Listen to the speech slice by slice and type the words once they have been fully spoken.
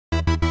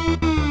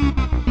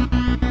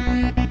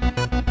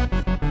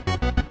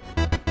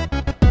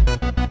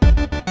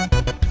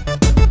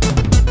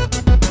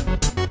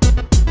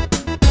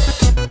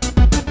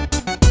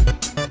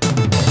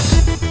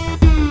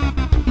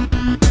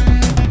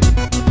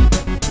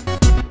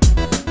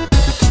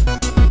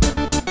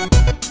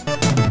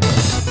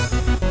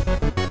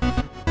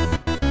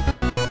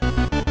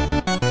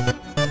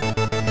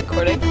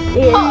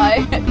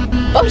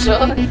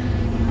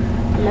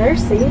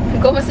mercy.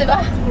 ¿Cómo se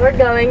va? We're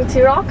going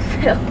to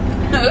Rockville.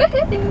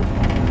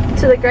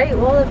 To the Great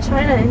Wall of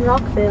China in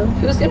Rockville.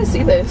 Who's gonna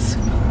see this?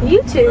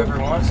 YouTube. Whoever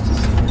wants to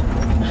see.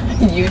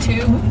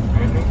 YouTube?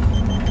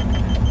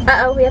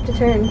 Uh-oh, we have to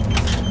turn.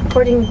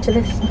 According to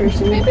this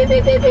person. I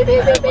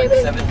have like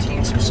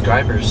 17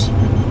 subscribers.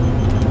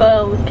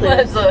 Oh,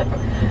 That's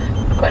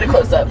quite a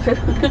close-up.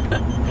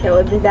 Okay,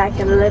 we'll be back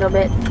in a little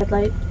bit. Red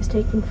light is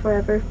taking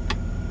forever.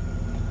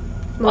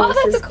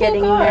 Melissa's that's a cool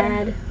getting car.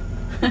 mad.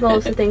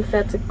 Melissa thinks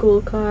that's a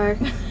cool car.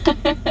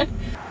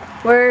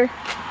 We're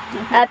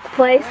at the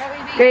place,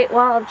 Great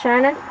Wall of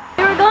China.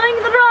 We were going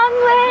the wrong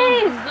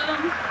way!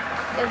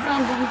 The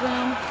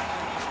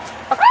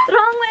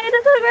Wrong way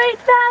to the Great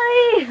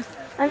Valley!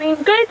 I mean,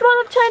 Great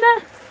Wall of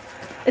China.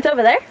 It's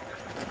over there.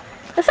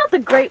 That's not the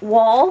Great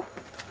Wall.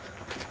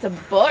 It's a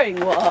boring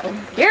wall.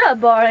 You're a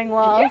boring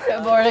wall. You're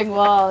a boring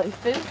wall. To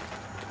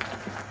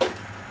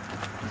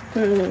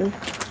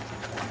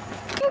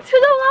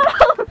the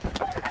wall!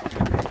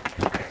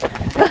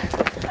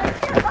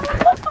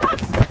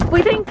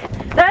 We think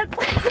that's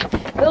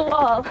the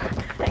wall.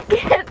 I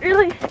can't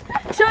really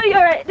show you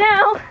right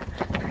now.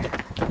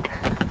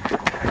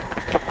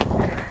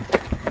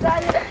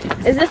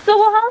 Is this the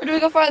wall? Or do we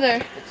go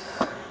farther?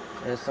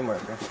 It's somewhere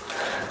up there.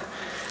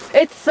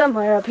 It's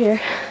somewhere up here.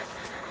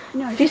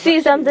 No, If you see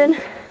something,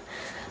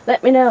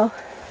 let me know.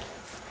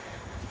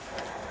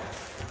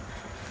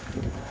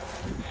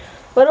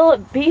 What'll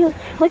it be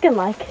looking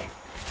like?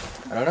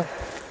 I don't know.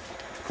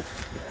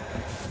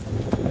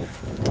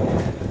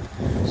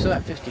 So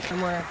at 50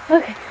 somewhere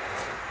Okay.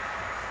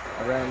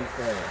 around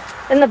there.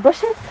 In the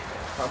bushes?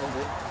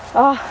 Probably.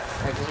 Oh,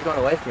 Because we're going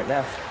away from it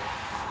now.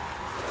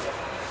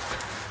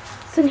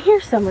 it's in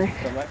here somewhere.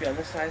 So it might be on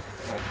this side.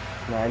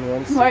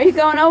 916. Why are you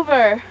going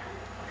over?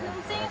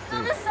 It's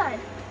on this side.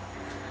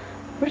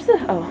 Where's the,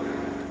 oh.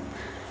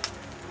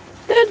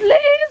 Dude,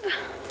 leave!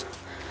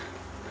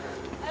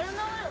 I don't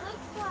know what it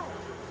looks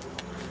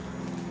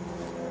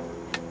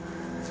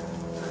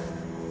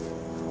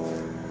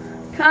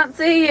like. Can't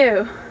see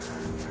you.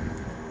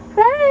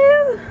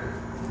 Hello?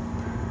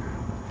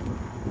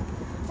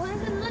 What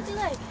does it look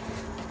like?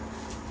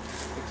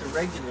 It's a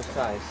regular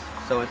size,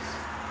 so it's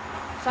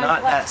Like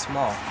not what? that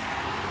small.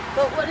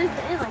 But what is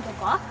it in, like a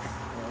box?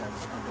 Yeah, a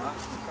box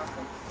or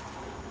something.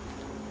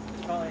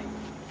 It's probably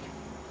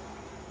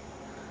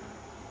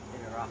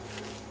in a rock.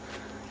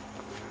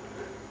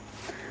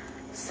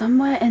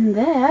 Somewhere in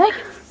there.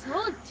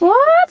 So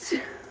What?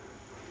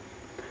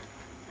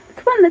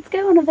 Come on, let's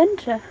go on a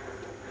venture.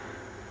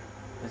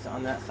 Is it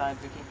on that side,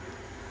 Vicky?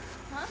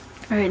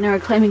 Alright, now we're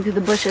climbing through the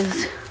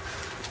bushes.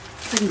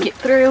 So we can get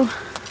through.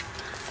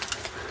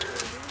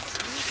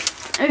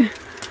 Oh.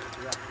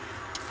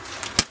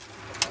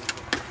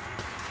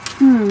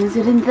 Is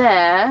it in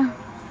there?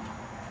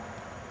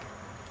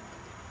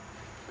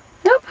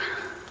 Nope.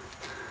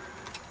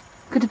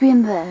 Could it be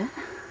in there?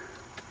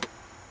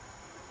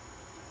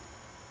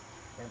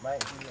 It might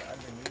be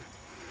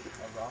underneath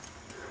a rock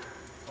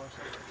or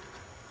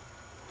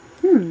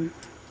something.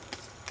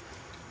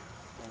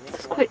 This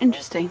is quite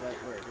interesting. Right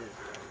where it is.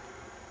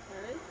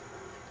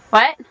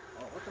 What? Oh,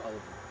 what's all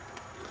this?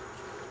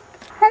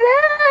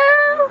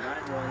 Hello?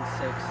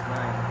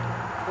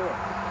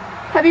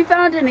 9169. Have you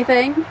found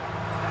anything? No.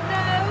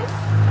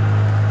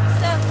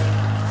 Sadly.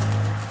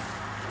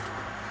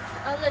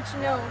 I'll let you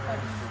know if I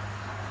do.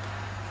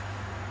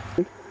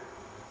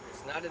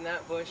 It's not in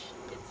that bush,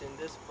 it's in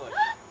this bush.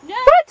 No!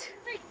 What?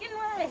 Freaking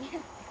way!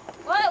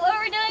 What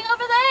are we doing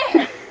over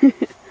there?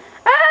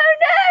 Oh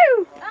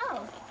no! Oh,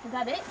 is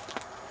that it?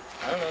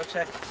 I don't know,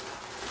 check.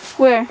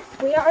 Where?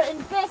 We are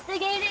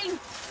investigating.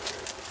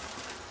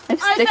 I'm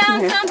I sticking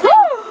found here. something.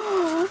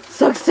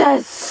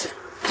 Success!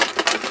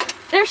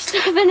 There's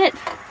stuff in it.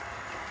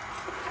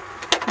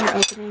 We're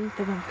opening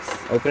the box.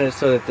 Open it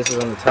so that this is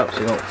on the top so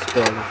you don't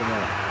spill anything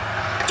out.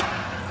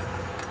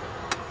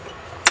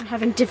 I'm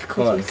having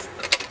difficulties.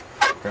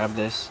 Grab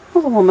this.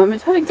 Hold on one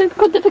moment, having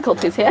technical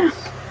difficulties here.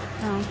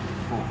 Oh.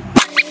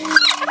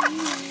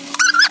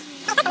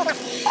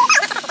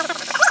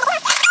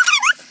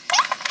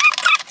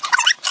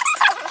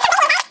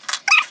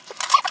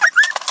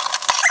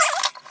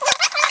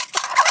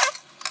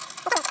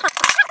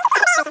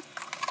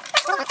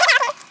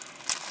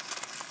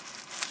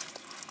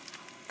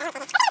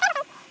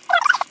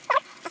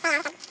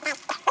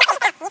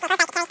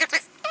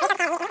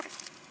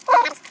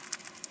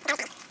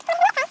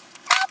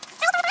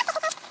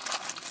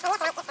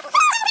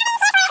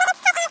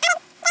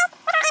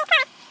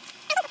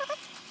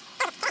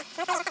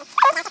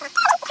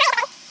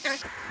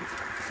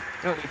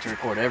 You don't need to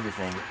record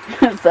everything.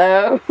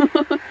 So,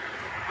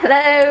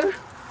 hello.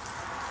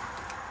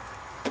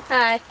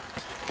 Hi.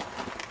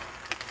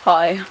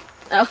 Hi.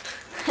 Oh.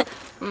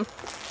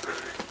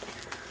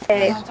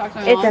 Okay.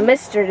 It's a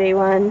mystery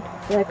one.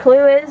 The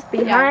clue is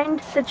behind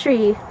the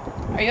tree.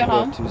 Are you at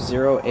home?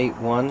 To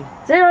 081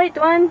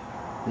 081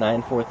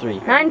 943.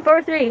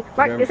 943. Mark,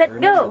 Remember- set, go.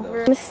 remember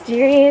those.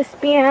 Mysterious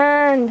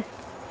beyond.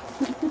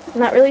 I'm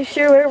not really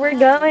sure where we're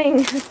going.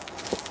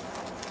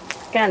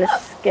 It's kind of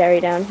scary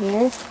down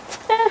here.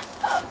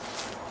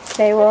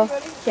 Okay, well,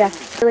 yeah.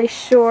 Really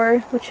sure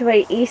which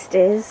way east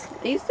is.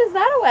 East is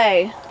that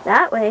way.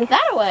 That way?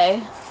 That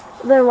way.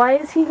 Then why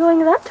is he going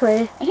that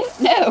way? I don't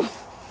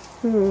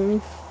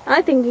know.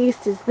 I think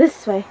east is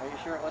this way. Are you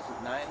sure it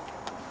wasn't 9,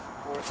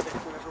 4, 6,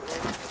 whatever it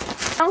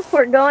was? Now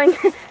we're going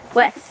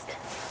west.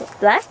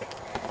 Black?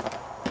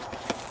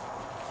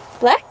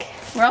 Black?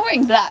 We're all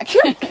wearing black.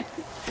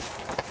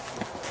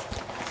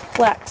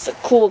 Black's a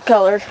cool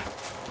color.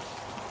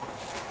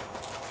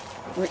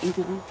 What you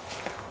doing?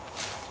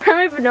 I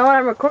don't even know when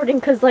I'm recording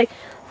because, like,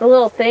 the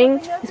little thing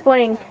is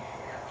pointing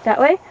that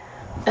way.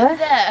 Over What?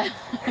 there.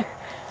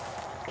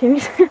 Can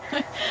you see?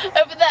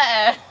 Over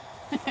there.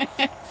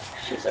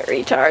 She's a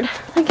retard. I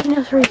think he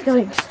knows where he's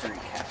going. Mystery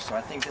cache. So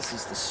I think this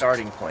is the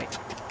starting point.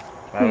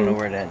 I don't know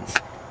where it ends.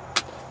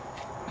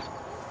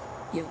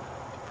 You.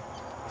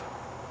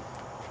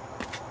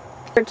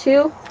 Number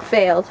 2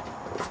 failed.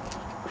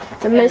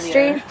 The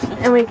mystery,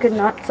 and we could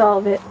not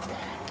solve it.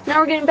 Now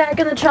we're getting back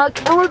in the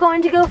truck, and we're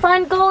going to go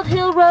find Gold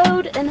Hill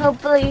Road, and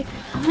hopefully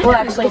we'll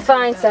actually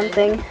find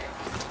something.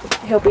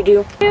 I hope we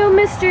do. New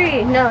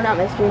mystery. No, not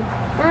mystery.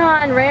 We're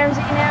on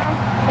Ramsey now,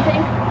 I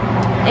think.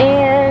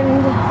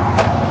 And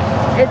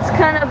it's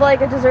kind of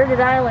like a deserted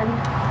island.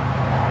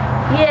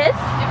 Yes?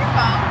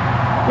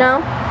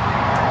 No?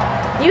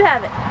 You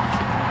have it.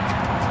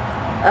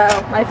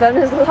 Oh, my phone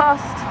is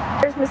lost.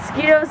 There's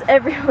mosquitoes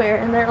everywhere,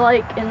 and they're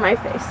like in my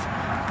face.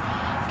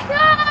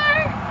 Car!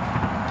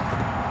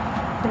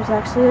 There's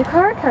actually a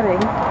car coming.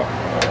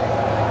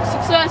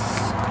 Success.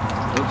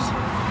 Oops.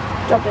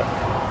 Drop it.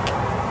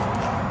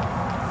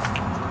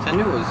 I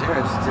knew it was there,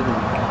 I just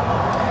didn't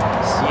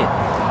see it.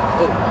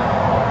 Oh.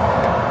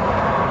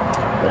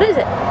 What is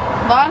it?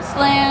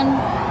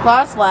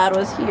 Lost Lad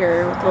was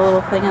here with the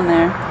little thing in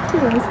there.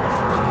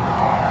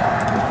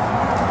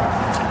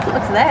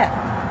 What's that?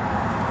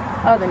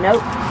 Oh, the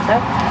note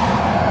stuff.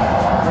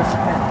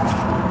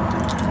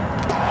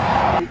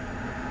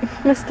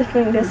 Mr.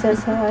 Finger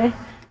says hi.